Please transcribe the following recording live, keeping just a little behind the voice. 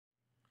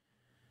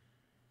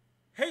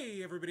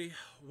Hey everybody,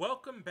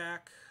 welcome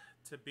back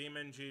to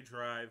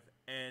BeamNG.drive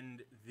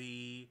and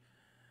the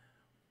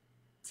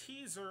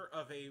teaser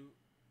of a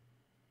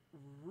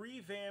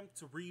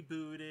revamped,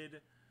 rebooted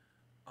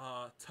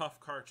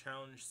Tough Car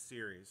Challenge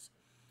series.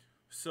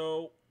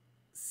 So,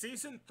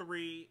 Season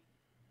 3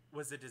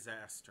 was a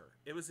disaster.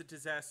 It was a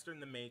disaster in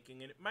the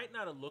making, and it might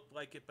not have looked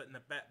like it, but in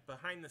the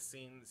behind the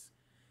scenes,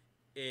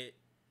 it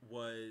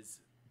was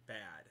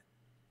bad.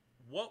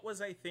 What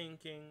was I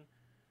thinking?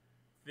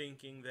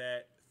 Thinking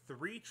that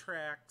 3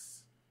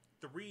 tracks,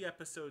 3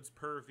 episodes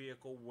per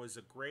vehicle was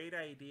a great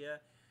idea.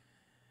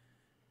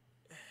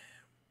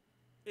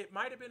 It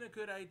might have been a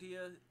good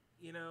idea,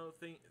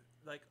 think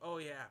like, oh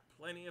yeah,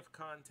 plenty of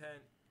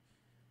content,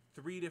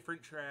 3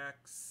 different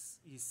tracks.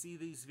 You see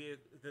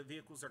the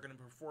vehicles are going to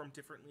perform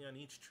differently on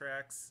each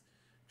track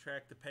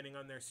depending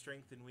on their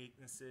strength and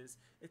weaknesses.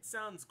 It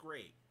sounds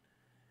great,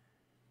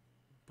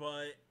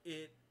 but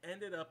it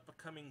ended up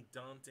becoming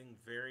daunting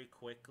very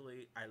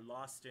quickly. I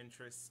lost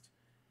interest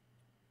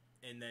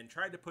and then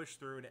tried to push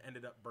through, and it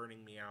ended up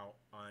burning me out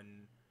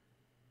on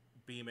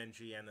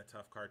BeamNG and the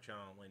Tough Car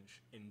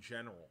Challenge in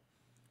general.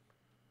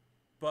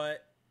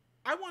 But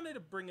I wanted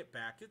to bring it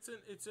back. It's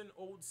an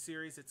old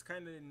series. It's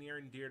kind of near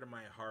and dear to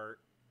my heart,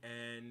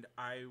 and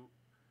I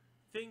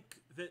think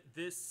that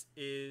this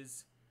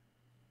is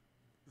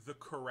the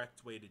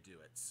correct way to do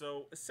it.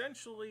 So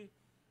essentially,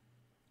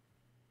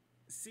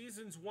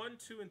 seasons 1,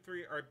 2, and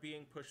 3 are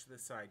being pushed to the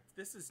side.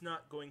 This is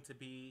not going to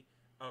be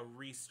a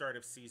restart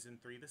of season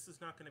 3. This is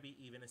not going to be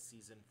even a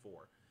season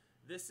 4.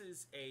 This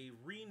is a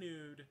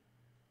renewed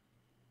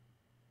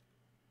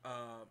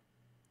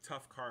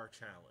Tough Car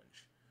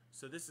Challenge.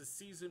 So this is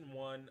season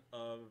 1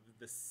 of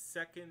the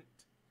second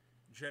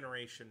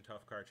generation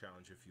Tough Car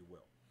Challenge, if you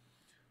will.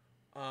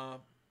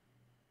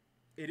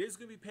 It is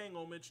going to be paying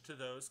homage to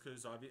those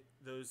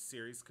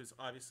series, because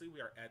obviously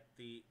we are at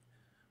the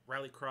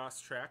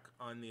Rallycross track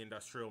on the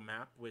industrial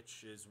map,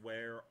 which is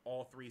where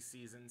all 3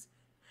 seasons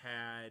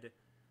had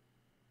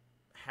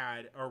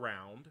a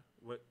round.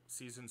 What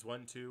seasons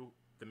 1, 2,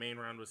 the main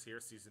round was here.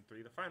 Season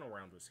 3, the final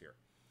round was here.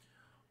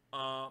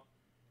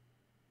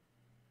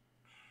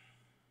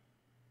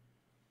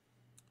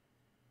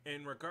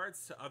 In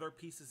regards to other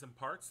pieces and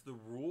parts, the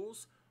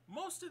rules,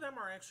 most of them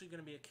are actually going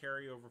to be a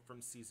carryover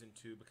from season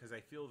 2, because I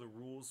feel the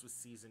rules with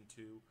season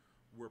 2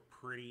 were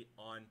pretty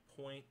on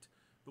point.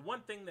 The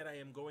one thing that I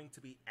am going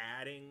to be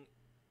adding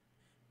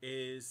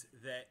is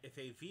that if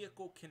a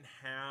vehicle can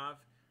have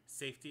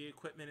safety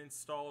equipment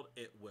installed,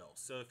 it will.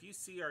 So if you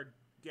see our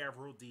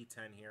Gavril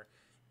D10 here,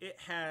 it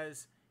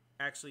has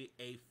actually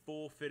a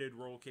full fitted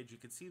roll cage. You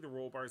can see the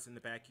roll bars in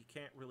the back. You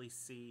can't really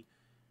see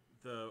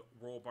the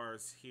roll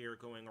bars here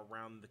going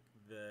around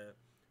the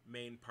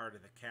main part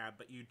of the cab,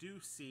 but you do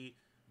see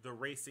the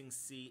racing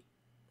seat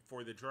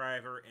for the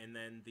driver, and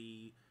then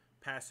the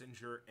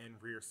passenger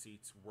and rear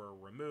seats were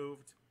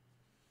removed.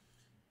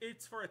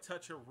 It's for a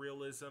touch of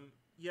realism.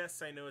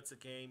 Yes, I know it's a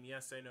game.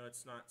 Yes, I know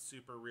it's not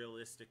super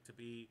realistic to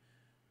be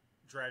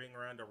driving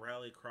around a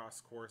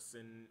rallycross course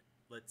in,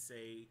 let's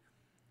say,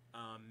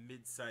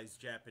 mid-sized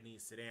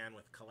Japanese sedan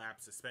with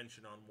collapsed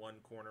suspension on one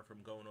corner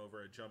from going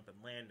over a jump and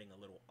landing a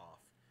little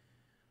off.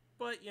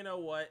 But you know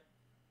what?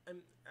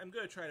 I'm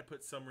going to try to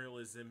put some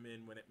realism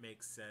in when it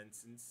makes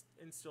sense,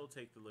 and still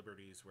take the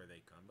liberties where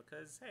they come,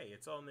 because hey,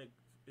 it's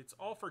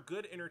all for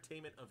good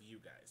entertainment of you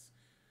guys.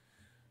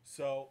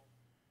 So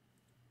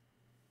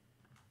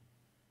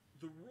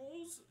the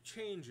rules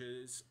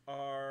changes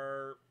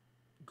are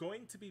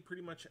going to be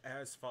pretty much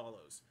as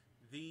follows.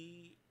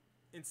 The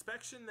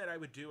inspection that I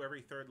would do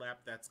every 3rd lap,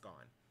 that's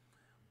gone.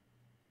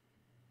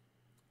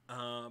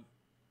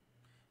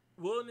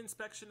 Will an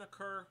inspection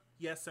occur?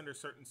 Yes, under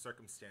certain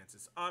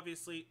circumstances.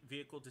 Obviously,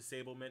 vehicle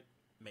disablement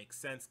makes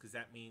sense, because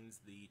that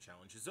means the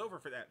challenge is over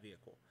for that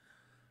vehicle.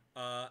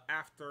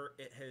 After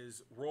it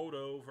has rolled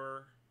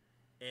over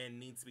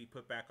and needs to be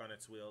put back on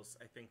its wheels,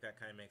 I think that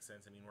kind of makes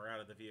sense. I mean, we're out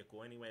of the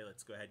vehicle anyway.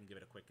 Let's go ahead and give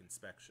it a quick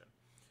inspection.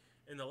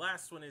 And the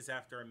last one is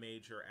after a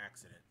major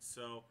accident.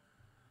 So,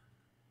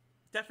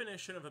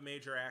 definition of a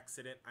major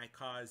accident: I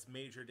caused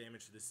major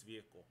damage to this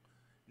vehicle.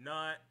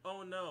 Not,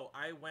 oh no,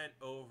 I went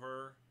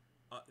over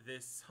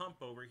this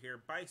hump over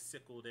here,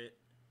 bicycled it,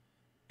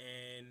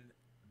 and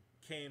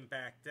came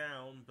back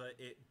down, but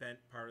it bent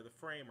part of the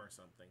frame or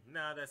something.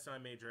 Nah, that's not a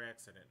major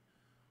accident.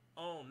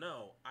 Oh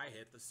no, I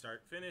hit the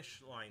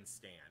start-finish line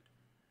stand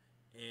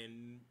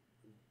and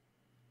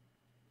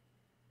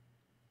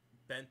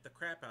bent the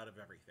crap out of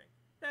everything.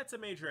 That's a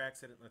major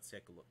accident. Let's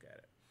take a look at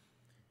it.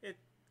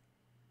 It's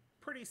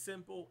pretty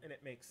simple, and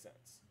it makes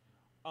sense.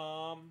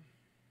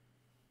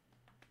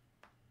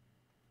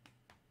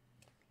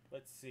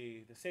 Let's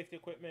see, the safety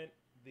equipment,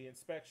 the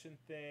inspection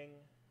thing.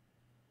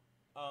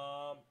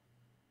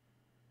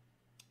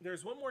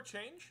 There's one more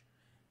change,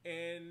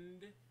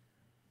 and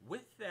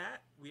with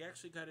that, we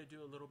actually got to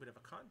do a little bit of a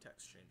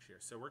context change here.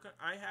 So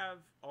I have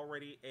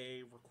already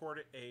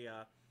recorded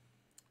a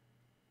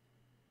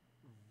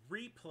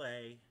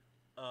replay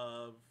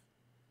of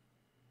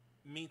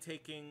me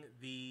taking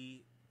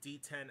the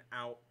D10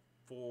 out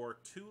for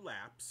 2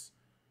 laps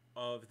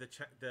of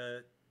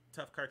the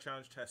Tough Car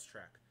Challenge test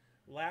track.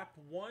 Lap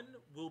 1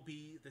 will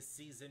be the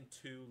Season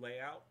 2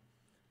 layout.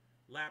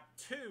 Lap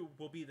 2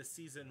 will be the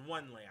Season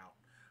 1 layout.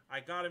 I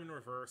got them in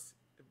reverse,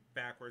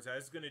 backwards. I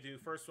was going to do,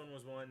 first one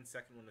was 1,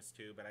 second one was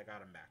 2, but I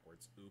got them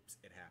backwards. Oops,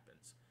 it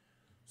happens.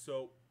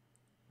 So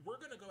we're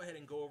going to go ahead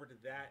and go over to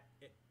that.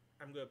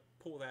 I'm going to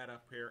pull that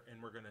up here,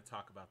 and we're going to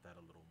talk about that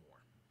a little more.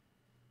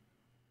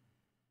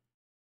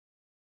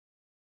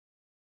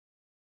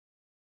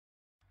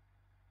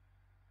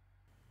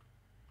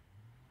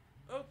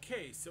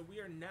 Okay, so we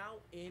are now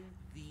in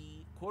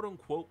the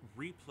quote-unquote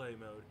replay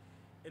mode.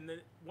 And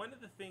one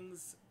of the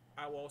things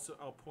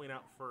I'll point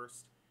out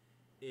first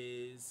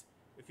is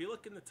if you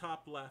look in the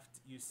top left,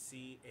 you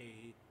see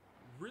a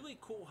really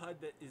cool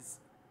HUD that is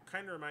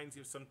kind of reminds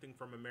you of something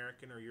from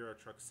American or Euro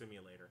Truck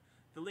Simulator.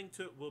 The link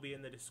to it will be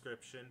in the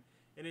description,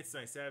 and it's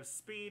nice. I have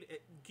speed.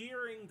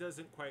 Gearing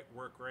doesn't quite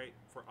work right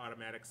for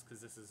automatics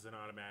because this is an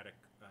automatic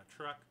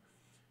truck.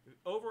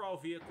 Overall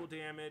vehicle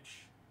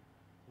damage,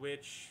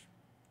 which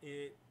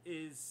it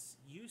is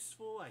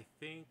useful, I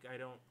think. I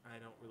don't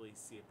really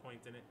see a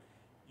point in it.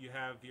 You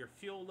have your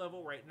fuel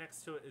level right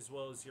next to it, as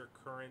well as your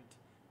current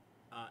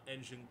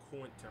engine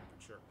coolant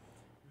temperature.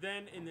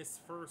 Then in this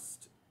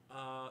first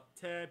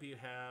tab, you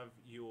have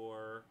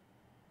your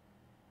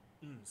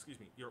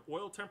your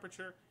oil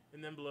temperature,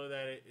 and then below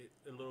that,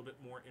 a little bit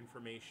more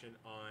information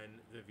on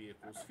the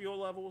vehicle's fuel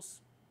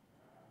levels.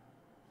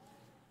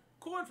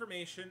 Cool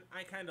information.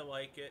 I kind of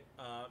like it,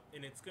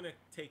 and it's going to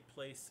take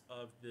place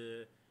of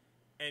the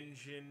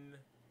engine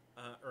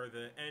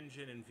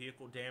and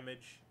vehicle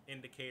damage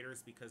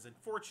indicators, because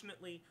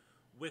unfortunately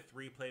with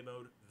replay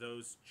mode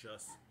those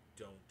just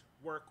don't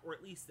work, or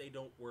at least they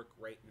don't work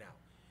right now.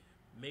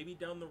 Maybe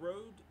down the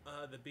road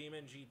the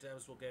BeamNG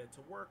devs will get it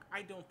to work.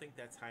 I don't think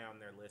that's high on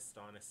their list,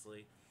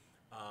 honestly.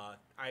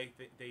 I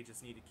think they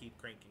just need to keep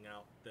cranking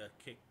out the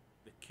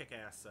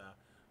kick-ass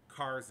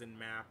cars and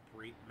maps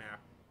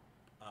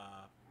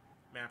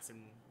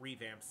and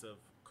revamps of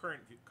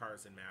current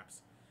cars and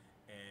maps,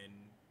 and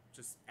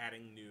just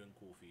adding new and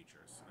cool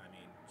features. I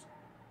mean,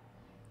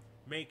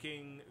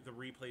 making the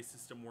replay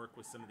system work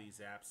with some of these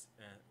apps,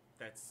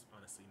 that's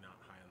honestly not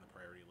high on the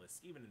priority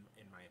list, even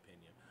in my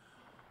opinion.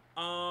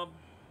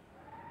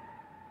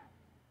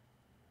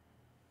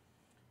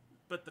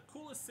 But the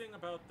coolest thing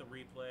about the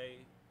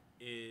replay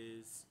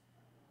is,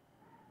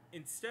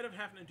 instead of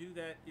having to do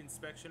that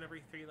inspection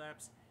every 3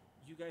 laps,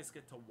 you guys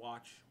get to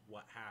watch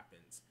what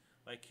happens.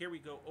 Like, here we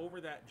go over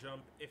that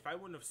jump. If I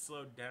wouldn't have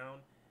slowed down,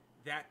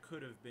 that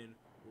could have been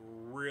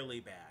really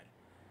bad.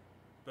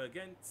 But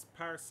again, it's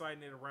power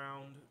sliding it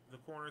around the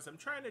corners. I'm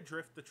trying to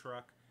drift the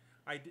truck.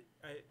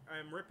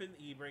 I'm ripping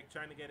the e-brake,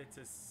 trying to get it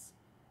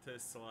to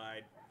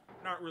slide.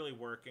 Not really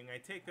working. I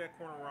take that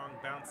corner wrong,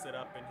 bounce it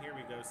up, and here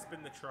we go.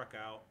 Spin the truck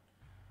out.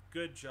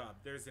 Good job.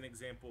 There's an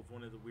example of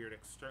one of the weird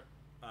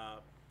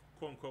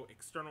quote-unquote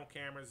external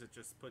cameras that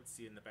just puts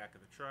you in the back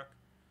of the truck.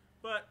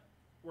 But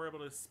we're able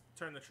to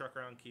turn the truck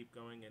around, keep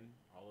going, and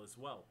all is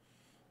well.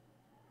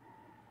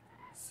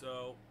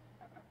 So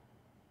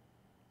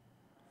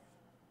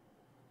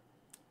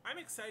I'm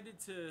excited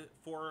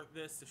for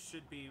this. It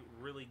should be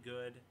really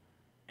good,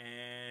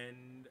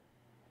 and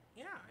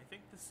yeah, I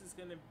think this is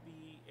going to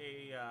be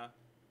a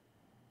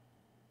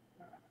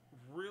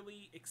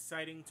really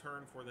exciting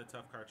turn for the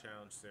Tough Car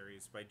Challenge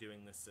series by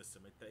doing this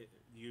system,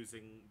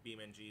 using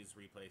BeamNG's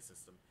replay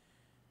system.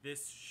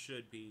 This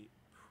should be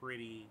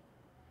pretty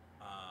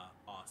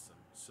awesome.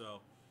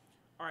 So,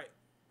 all right,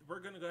 we're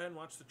going to go ahead and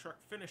watch the truck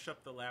finish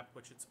up the lap,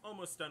 which it's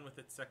almost done with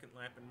its second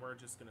lap, and we're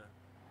just going to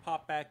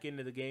hop back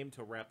into the game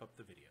to wrap up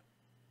the video.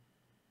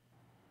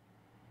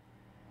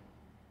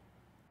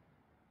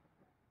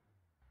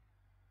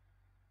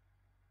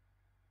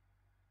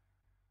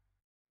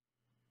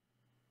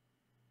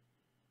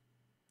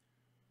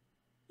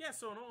 Yeah,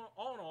 so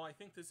all in all, I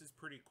think this is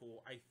pretty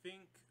cool. I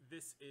think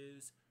this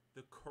is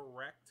the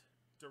correct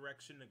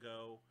direction to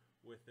go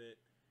with it.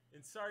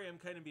 And sorry, I'm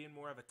kind of being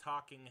more of a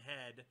talking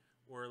head,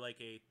 or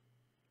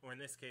or in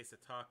this case, a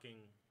talking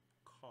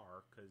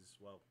car, because,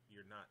 well,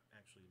 you're not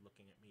actually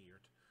looking at me,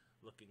 you're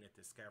looking at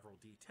this Scavril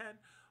D10.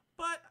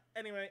 But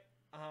anyway,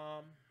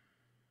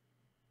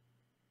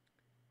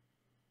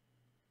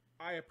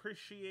 I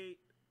appreciate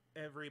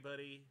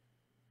everybody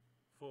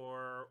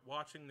for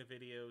watching the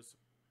videos.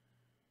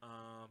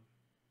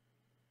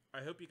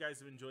 I hope you guys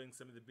have enjoying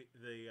some of the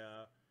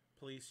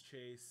police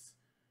chase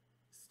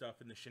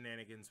stuff and the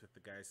shenanigans with the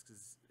guys,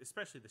 because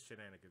especially the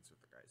shenanigans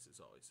with the guys is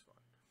always fun.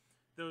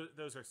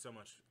 Those are so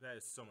much. That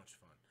is so much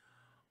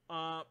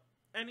fun.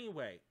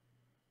 Anyway,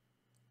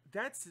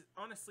 that's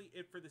honestly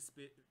it for this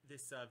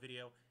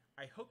video.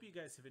 I hope you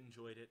guys have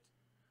enjoyed it.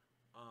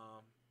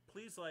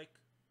 Please like,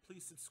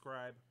 please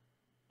subscribe,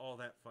 all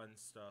that fun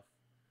stuff,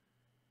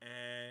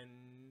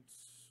 and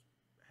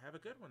have a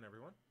good one,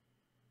 everyone.